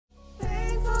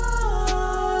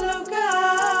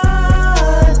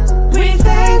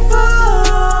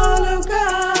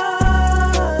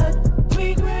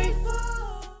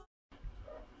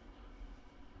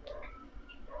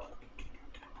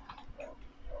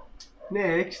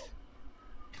Next.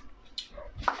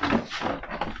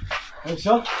 Hey,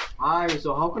 so? Hi,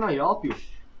 so how can I help you?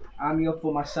 I'm here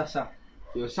for my Sassa.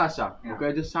 Your Sassa. Yeah.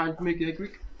 Okay, just sign for me that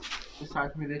quick. Just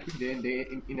sign for me that quick. There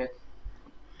in it.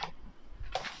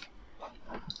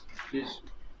 Please.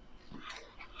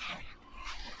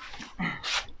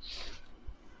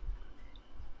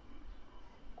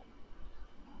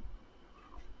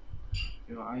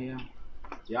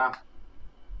 Yeah.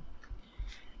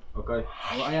 Okay.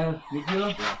 Look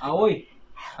here. Ahoy.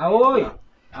 Ahoy.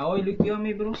 Ahoy, look here,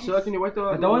 me, bro. Sir, can you wait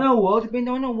I don't wanna work. I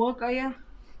don't wanna work, Aya.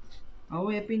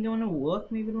 Ahoy, I don't wanna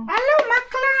work, me, bro. Hallo,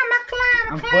 makla.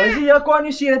 I'm busy here, can't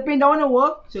you see? I don't wanna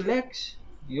work. Relax.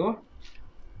 Yo.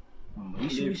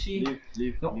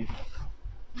 Leave. No. Leave.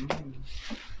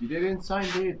 You didn't sign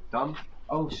there, dumb.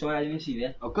 Oh, sorry, I didn't see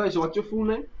that. Okay, so what's your full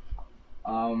name?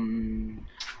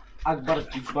 Akbar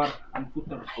Jibbar and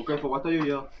Footer. Okay, for what are you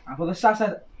here? And for the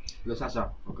Sassa, The Sassa.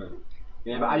 Okay.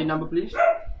 Can you have an ID number, please?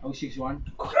 061.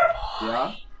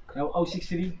 Yeah. No,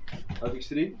 063.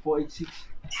 063 486.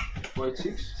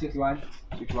 486 61.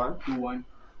 61 21.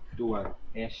 21.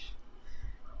 Hash.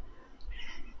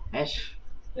 Hash.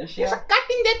 Hash, There's a yeah. cat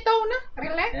in that town,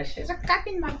 Relax. Yes. There's a cat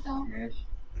in my town. Hash.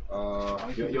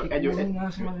 Your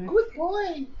Good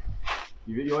boy.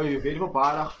 you very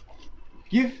verbarig.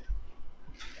 Give.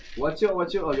 What's your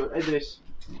address?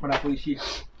 For the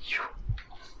police. Share.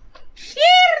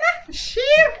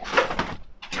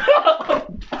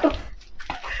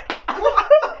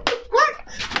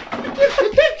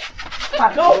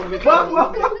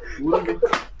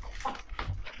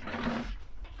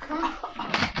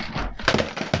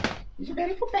 Is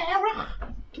very verbarig.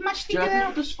 Je mag Chat stikken.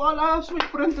 moet dus vallen,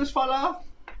 met printers vallen.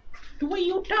 Doe een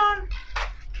U-turn.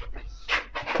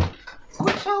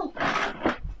 Goed zo.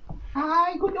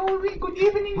 Hi, good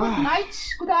evening, good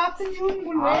night, good afternoon,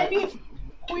 good ready.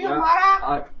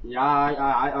 Goedemorgen.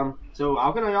 So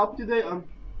how can I help you today?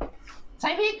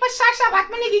 Zij weet van Sassa wat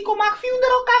meneer, ik kom maar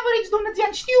funeral coverage doen, dat is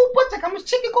aan stupid. Ik moet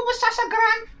checken of Sassa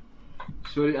grand.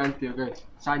 Sorry auntie, okay.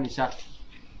 Sign is up.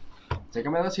 Zeg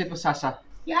maar dat zit voor Sassa.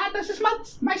 Ja, dat is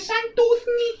mijn son tooth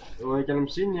niet. Oh, ik kan hem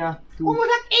zien, ja. Hoe moet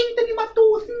dat Anthony maar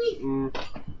tooth niet?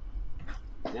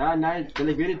 Ja, nee,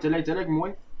 ik weet het, tel ik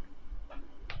mooi.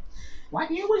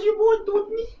 Wanneer was je boy tooth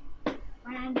niet?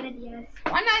 100 years.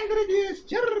 100 years,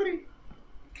 Jerry.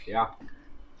 Ja.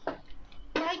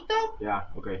 Right toch? Ja,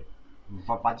 oké.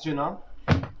 Wat is je naam?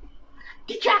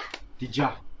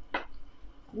 Tija.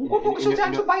 Hoe is het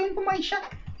aan zo bij information?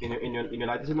 In je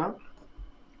laatste naam?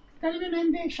 Tell me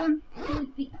name there, son.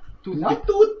 Toothpick. Not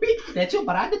toothpick. That's your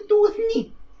brother tooth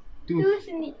niet.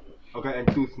 Tooth niet. Oké, en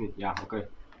tooth niet. Ja, oké.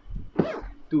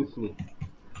 Tooth niet.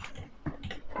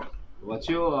 What's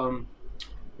your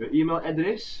email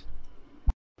address?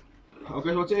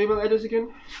 Okay, what's your email address again?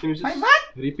 Can you just My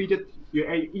what? repeat it?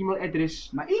 Your email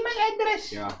address. My email address.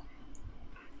 Yeah.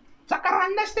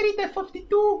 Zakaranda Street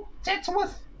 52,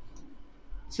 Chatsworth.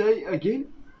 Say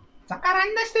again.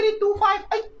 Zakaranda Street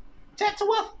 258,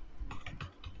 Chatsworth.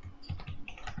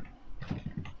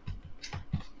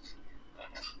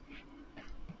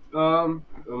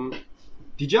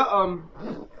 Tija,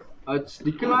 it's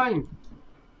declined.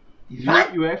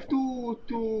 What? You have to,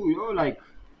 you know, like.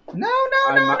 No,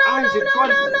 my eyes, you my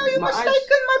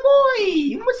mistaken, my boy.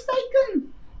 You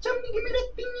mistaken. Somebody give me that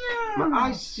thing, yeah. My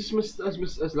eyes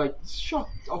is like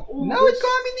shocked of all No, this. it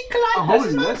can't be A declined. whole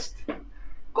That's not. list.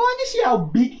 Can't you see how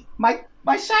big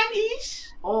my son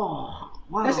is? Oh,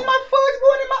 wow. This is my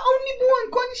firstborn and my only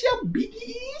born. Can't you see how big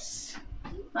he is?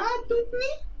 Doet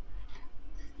niet?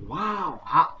 Wow.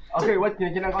 Okay, what?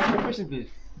 Can I ask you a question, please?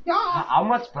 Ja. How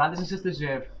much brothers and sisters do you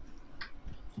have?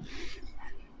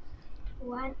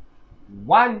 1.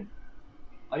 One.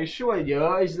 Are you sure?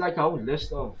 Yeah, it's like a whole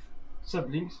list of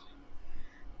siblings.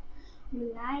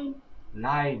 9.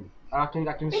 9. I can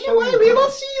show Anyway, you. we will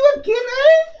see you again,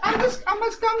 eh? I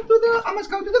must come to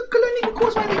the clinic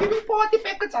because when they're giving party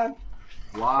packets out.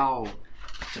 Wow.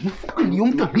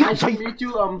 Nice to meet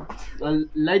you, a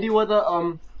lady with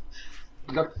the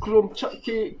klomp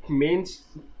men's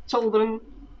children,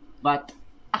 but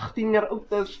 18 year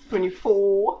old is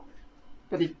 24,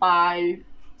 35.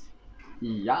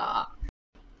 Yeah.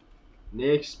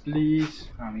 Next, please.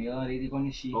 Ja, ready kon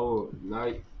je zien. Oh,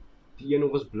 nee. Die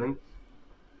nog was blind.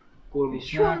 Call me.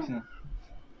 Snacks.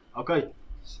 Okay.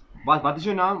 Wat is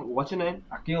your naam? What's your name?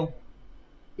 Akil.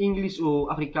 English or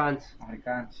Afrikaans?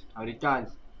 Amerikaans.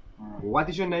 Afrikaans. What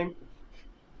is your name?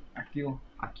 Akil.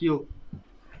 Akil.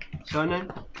 Surname?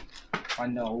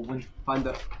 Van der Hoven. Van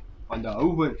der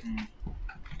Hoven.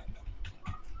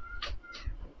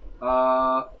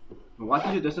 What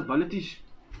is your disabilities?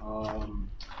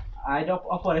 Hij de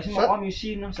operation Zat. arm, you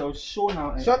see, no, so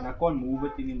now, Zat. I can't move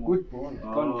it anymore. Good boy.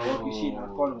 Can't work, you see, I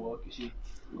can't work, you see.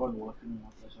 Can't work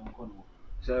anymore, so I can't work.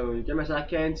 So, you can say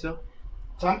cancer?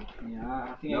 Son, Yeah,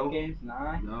 I think No. I can,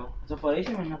 nah. No. It's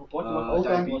operation, man, ik heb Uh, ook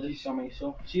diabetes.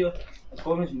 zo. Zie je, het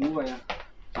gewoon eens move, ja.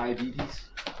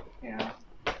 Diabetes. Ja,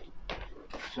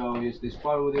 So, is this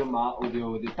part with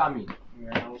your tummy?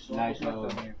 ja, zo.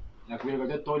 Like, like when you go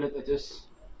to the toilet, it just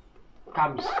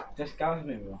comes. Just counts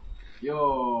me, bro.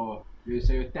 Yo,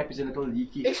 so your tap is a little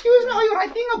leaky. excuse me, are you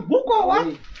writing a book or what?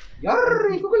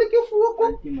 Jarr, ik wil een keer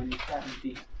voorkomen.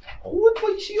 Anti-manifestatie. Goed, wat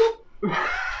is je op?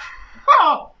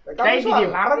 Ha! Kijk die die-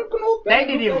 alarmknop. Kijk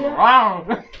die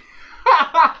wrong.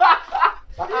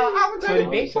 Avond zijn de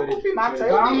week van kopie maakt. Zij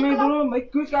Ja, ook mee niet. bro, mijn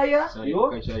kut kan je. Sorry,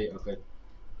 Joh. sorry, okay.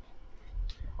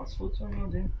 Wat is goed zo,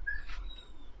 man,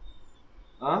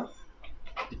 Huh?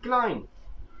 Decline.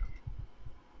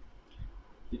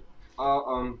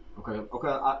 Okay,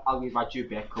 I'll invite you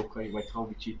back. Okay, wait, how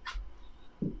with you.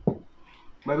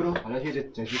 My bro, I don't hear the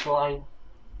decline.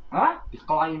 Huh?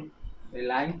 Decline. They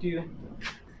lying to you.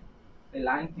 They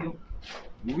lying to you.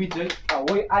 Hoe is het?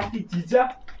 Hoi, Aunty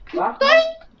Giga. Wacht.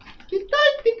 Kijk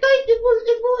tijd, ik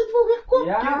wil wegkomen.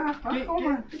 Ja, Kijk, kom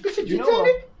maar. Ik is het You niet know zo what?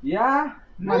 niet. Ja,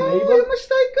 No, mijn you're label.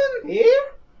 mistaken.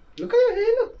 Here? Look at your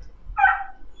hair, look.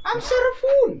 I'm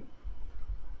Seraphone.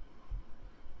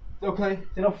 Okay.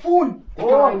 Telefoon.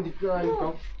 Decline, decline.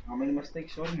 Kom. How many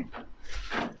mistakes, sorry me.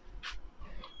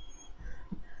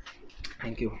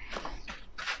 Thank you.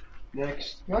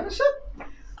 Next. You want a sip?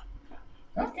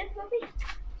 Is that puppy?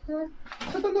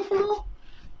 Sit on the floor.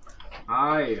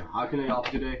 Hi, how can I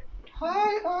help you today?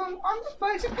 Hi, I'm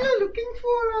basically looking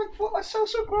for a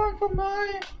social grant for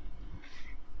my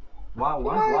Why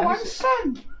one is it?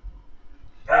 son.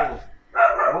 Oh.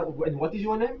 What is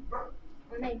your name?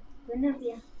 Nee,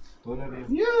 Olivia. Donovan.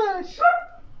 Yes.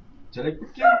 Shall I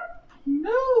cook you?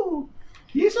 No.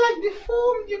 He's like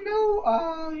deformed, you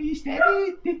know. His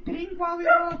daddy did drink while we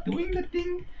were doing the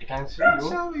thing. I can't see you.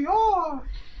 So yeah.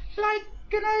 Like,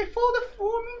 can I fold the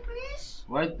form in, please?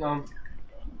 Wait,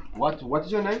 what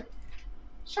is your name?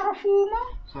 Sarafuma?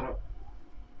 Sarah.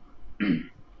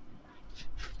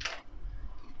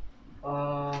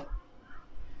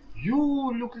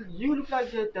 You look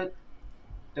like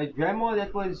that grandma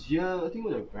that was here. I think it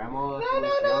was a grandma.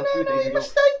 No, you're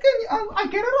mistaken. I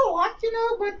get it a lot, you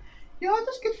know, but y'all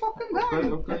just get fucking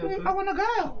done. Okay. I wanna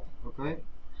go. Okay.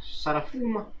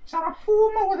 Sarafuma.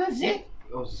 Sarafuma with a Z.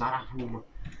 Oh, Sarafuma.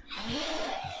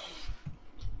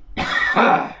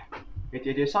 Weet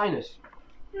je sinus?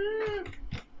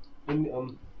 En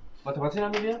wat is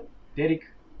zijn naam weer?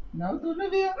 Dirk. Nou, doe het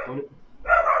weer. Wat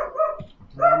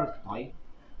is naam is hij?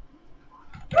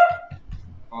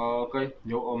 Oké,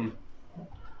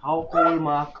 hou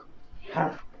koolmaak.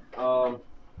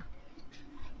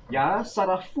 Ja,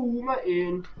 Sarafuma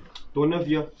in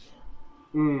Donavia.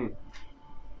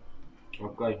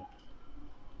 Oké.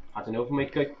 Gaat er nou voor mij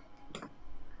kijken?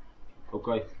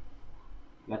 Oké.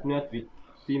 Laat me het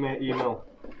via mijn e-mail.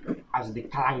 Als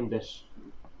decline dus.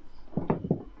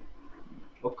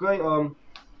 Oké,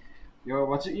 ja,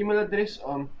 wat is je e-mailadres?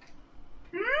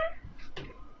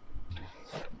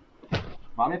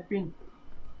 Waar met pin?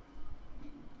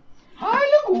 Hi,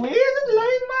 look, where is it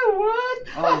laying my word?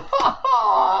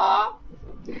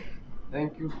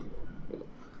 Thank you.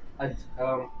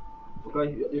 Okay,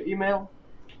 your email?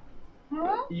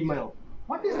 Huh? Email.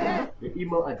 What is that? Your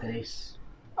email address.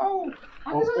 Oh,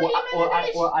 what is the email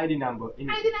address? Or ID number. ID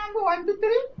number 1, 2,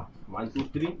 3. 1, 2,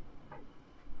 3.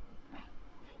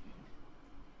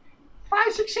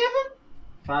 5, 6, 7.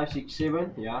 5, 6,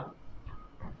 7, yeah.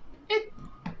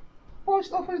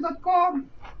 Postoffice.com.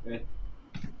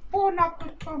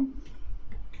 Pornhub.com.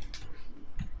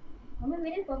 Mama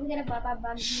minute puppy got a baba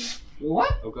bag bean.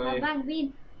 What? A Okay. bag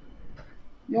bean.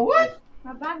 Your what?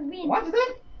 A bag bean. What's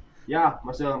that? Yeah,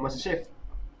 Mr. Chef.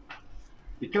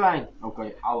 Decline.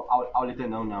 Okay, I'll let her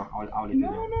know now. I'll let her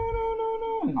know.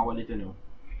 No. I will let her know.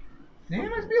 There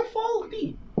must be a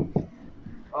faulty.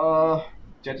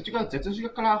 Dit is juga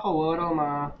klaar geworden,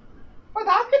 maar But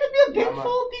how can it be a big maar-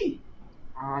 faulty?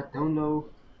 I don't know.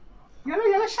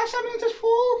 Jelle Sassa mensen is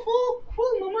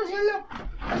vol nummers, jelle.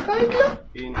 Sta je hier?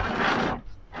 In.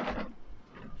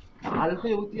 Haal je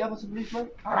goed die alsjeblieft, man.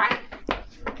 Alright.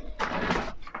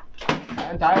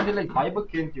 En daar is like baie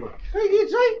bekend, joh. Kijk hier,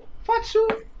 zij.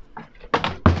 Fatsoen.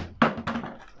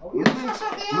 Hier is Sassa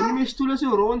Moet je hier. meer stoelen zo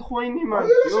rondgooien, nie, man.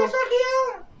 Hier is Joh. Sassa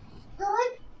hier.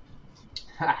 Alright.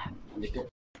 Ha, lekker.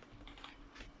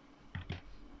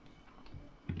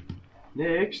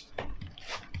 Next.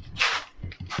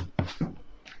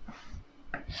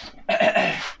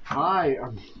 Hi.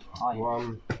 Hi.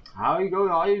 How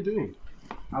are you doing?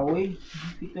 Aoy,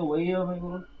 fit away my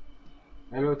bro.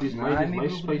 Hello, it is my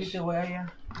space. Fit away ya.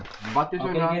 Wat is er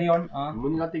Okay, carry nou? on. Moet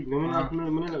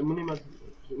niet maar.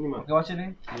 Okay, what's your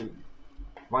name?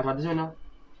 Wat is er nou?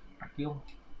 Akil.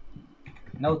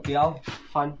 No, Tiao.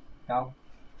 Fun. Tiao.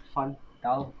 Fun.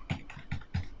 Tiao.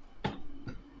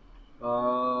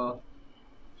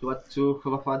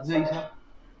 Wat zei ze?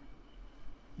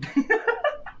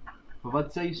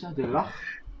 Wat zei ze? De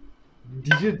lach?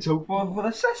 Die zit zo Voor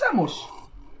de Sassa mos.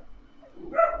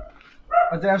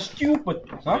 Wat is stupid,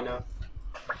 huh?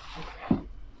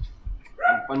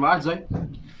 Van waar zijn?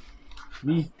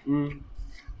 Wie?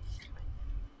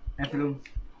 Even doen.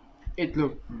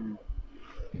 Itlo.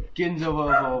 Kind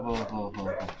van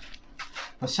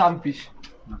Sampies.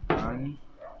 Makani.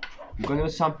 Je kan wel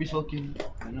Sampies wel kind.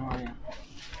 Ano ya?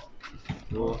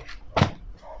 Oh.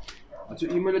 Wat is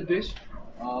uw e-mailadres?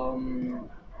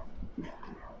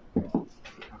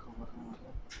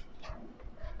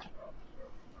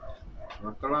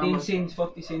 $10 cents,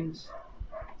 40 cents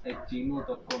at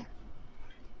gmail.com.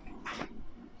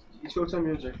 Iets wat zijn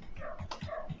music.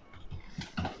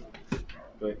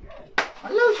 Oké.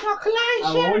 Hallo, zo'n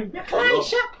kleintje. Ahoy. Ja,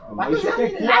 kleintje. Wat is dat?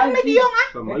 Kijk, Laat me die jongen.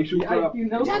 Van mij zoeken. We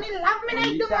zijn in laat me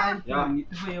niet doen. Ja. Niet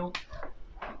te veel.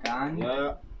 Kan. Ja.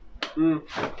 Ja.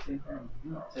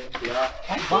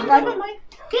 Kind even mij.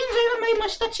 Kind even mij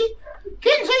mustatje.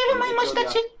 Kind even mij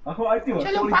mustatje. Mag wel uit joh.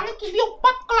 Zal een vangetjes die op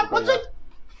pap klappen zijn.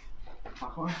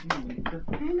 Mag wel uit.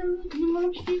 En dan niet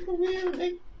iemand stiekem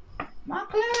weer. Maar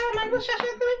klaar, man, dat is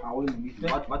het. Ahoy, niet.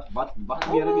 Wat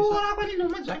Oh, meer is dat? waar ben je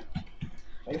nog met zijn?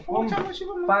 Kom. Kom.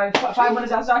 5 minuten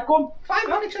Sassa, kom. 5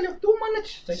 minuten, zeg 2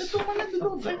 minuten. Zeg 2 minuten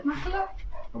doen, zeg maar klaar.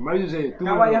 Van mij zei je toen.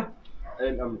 Ga maar ja.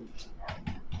 En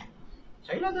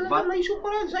Zeg dat mij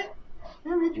zoeken uit zijn.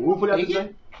 hoeveel had het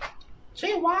zijn?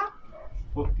 Zeg waar?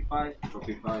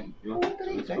 45. Ja. Hoe er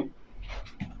is, hè?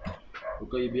 Hoe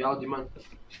kan je bij jou die man?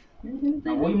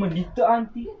 Ahoy, me niet te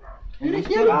anti. Hier is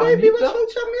jij baby, wat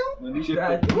goed Samuel? Me niet te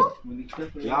anti. Me niet te.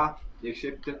 Ja, je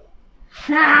accept het.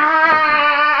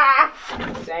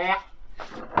 Zeg.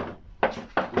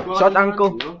 Shot,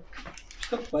 uncle.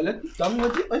 Stok balik, dan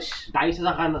moet je eens. Tayo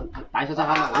sa kanan.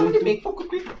 Ano die big focus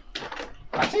big?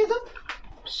 Wat zeg je dat?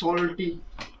 Salty.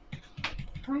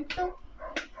 Kijk dan.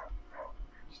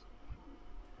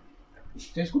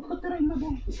 Zeg is goed getraind na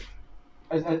bom.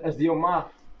 As die oma.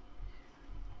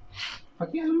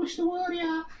 Wat jij moest horen,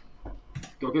 ja.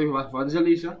 Oké, wat is er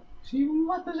Lisa? Zie je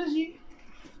wat is er zie?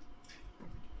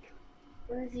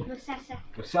 Wat is die voor Sassa?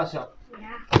 Sassa.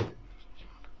 Ja.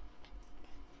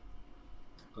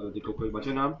 Kalau di Kokoy, wat is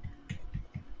je naam?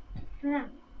 Nah,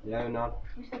 Ja, je naam.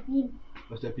 Mustaqim.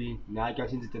 Wat is Bean? Nee, ik kan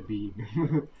zien zit een Bean.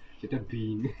 Zit een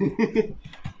Bean.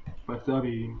 Wat is dat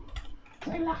Bean?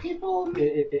 Zij lach je voor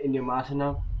me. In je ma's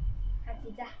naam?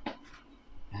 Khadijah.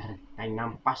 Hij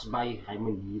naam pas bij, hij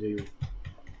moet hier joh.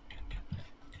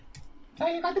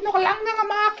 Zij gaat het nog lang naar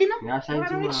maken, hè? Ja, zijn Maar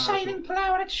ze dan maar. zijn in klaar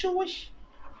wat het zo is.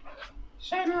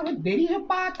 Zijn er wat deze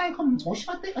partij komt, bos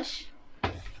wat het is.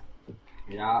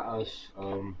 Ja, als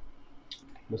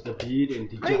Mr. Bean en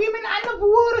die Kijk je met andere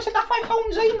woorden, ze dat 5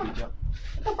 gewoon zijn, man. Ja.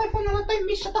 Ze dat 5 gewoon aan het tijd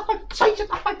mis, ze dat 5 zijn, ze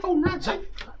dat 5 gewoon na zijn.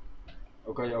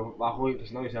 Oké, waar gooi je het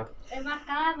snel zeg? Maar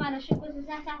kalah mana syukur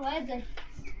susah sah wae.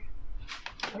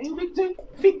 Je weet zijn,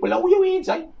 fit below je weet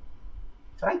zijn.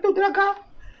 Right to draga,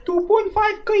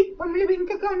 2.5k, ang living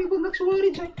ka ka, hindi ko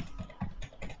nagsuwarin zijn.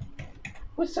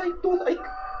 Wat zijn toen ik,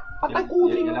 at ay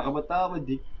kudring. Je laat betalen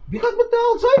dik. Wie gaat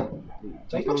betaald zijn?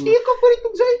 Zij nog steeds kan voor ik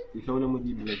zijn. Die vrouw moet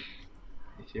die blik.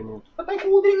 Ik zeg maar. At ay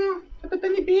kudring, at het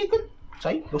niet bacon.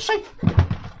 Zij, los zij.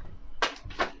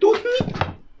 Doet niet.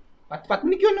 Wat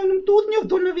moet ik jou nou noemen? Doet niet of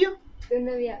doen we weer?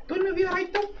 Doen we weer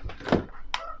right to?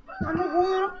 Ano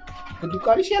voor? Dat doe ik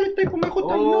al eens jelle type om mij goed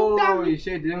te Oh, doen. je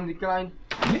ziet die klein.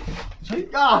 Zij,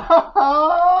 Ja.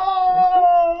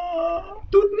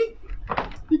 doet niet.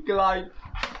 Die klein.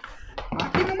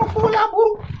 Maak je nou maar voor la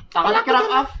bro. Tahan die kracht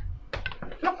af.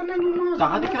 Lakken na naman.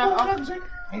 Tahan die kracht af.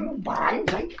 Ay mo barang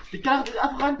zijn. Die kracht is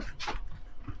afgegaan.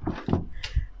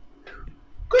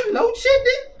 Kun je lood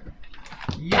zitten?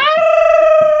 Ja!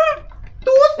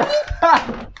 Doet niet!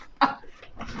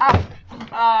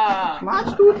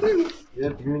 Laatst doet niet. Je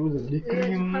hebt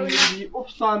die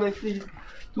opstaan en die.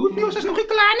 Doet niet, ze is nog niet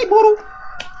klaar niet, bro.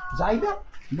 Zij dat?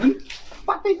 Nee.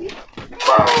 Pak dit niet.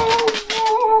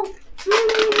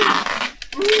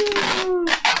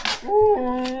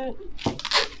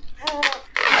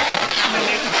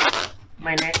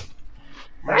 Mijn nek.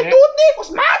 Hij doet niet, was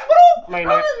maat, bro. Mijn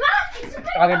nek.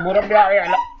 Aking murang biya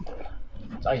kaya.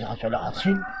 Ay, sa lahat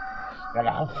sin.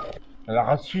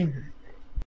 Lahat sin.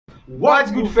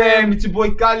 What's good fam? It's your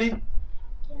boy Cali.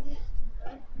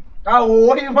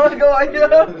 Ahoy, mas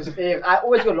gawin. I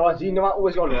always go lost. You know I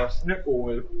always go lost.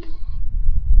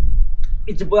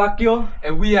 It's Bakio.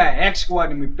 And we are Hex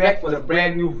Squad and we're back with a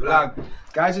brand new vlog.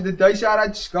 Guys, the day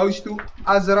shout goes to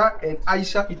Azra and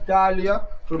Aisha Italia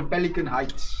from Pelican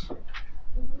Heights.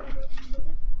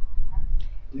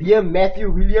 Liam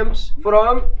Matthew Williams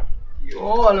from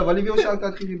Oh, hallo, wat wil je shout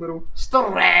out geven, bro?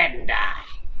 Stranda.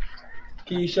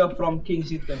 Keisha from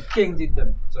Kensington.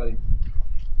 Sorry.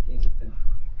 Kensington.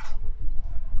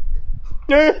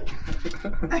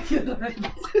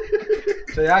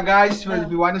 So yeah, guys,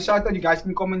 if you want to shout out, you guys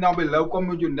can comment down below.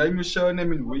 Comment with your name, your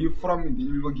surname, and where you're from, and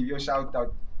then we will give you a shout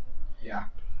out. Yeah.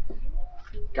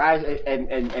 Guys,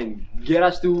 and get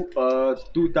us to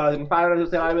 2,500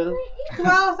 subscribers.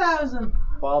 12,000.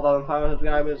 12,500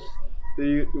 subscribers.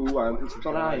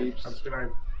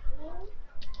 Subscribe.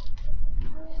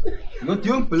 Not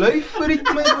jong, blijf friet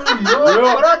met me.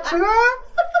 Yo, wat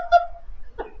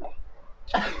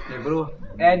Hey bro,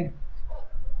 and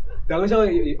also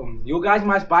you guys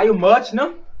must buy your merch,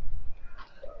 no?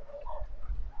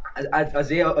 As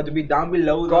they are to be down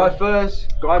below. God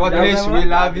first. God bless, we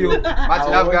love you. Much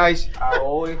love, guys.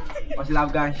 Much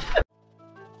love, guys.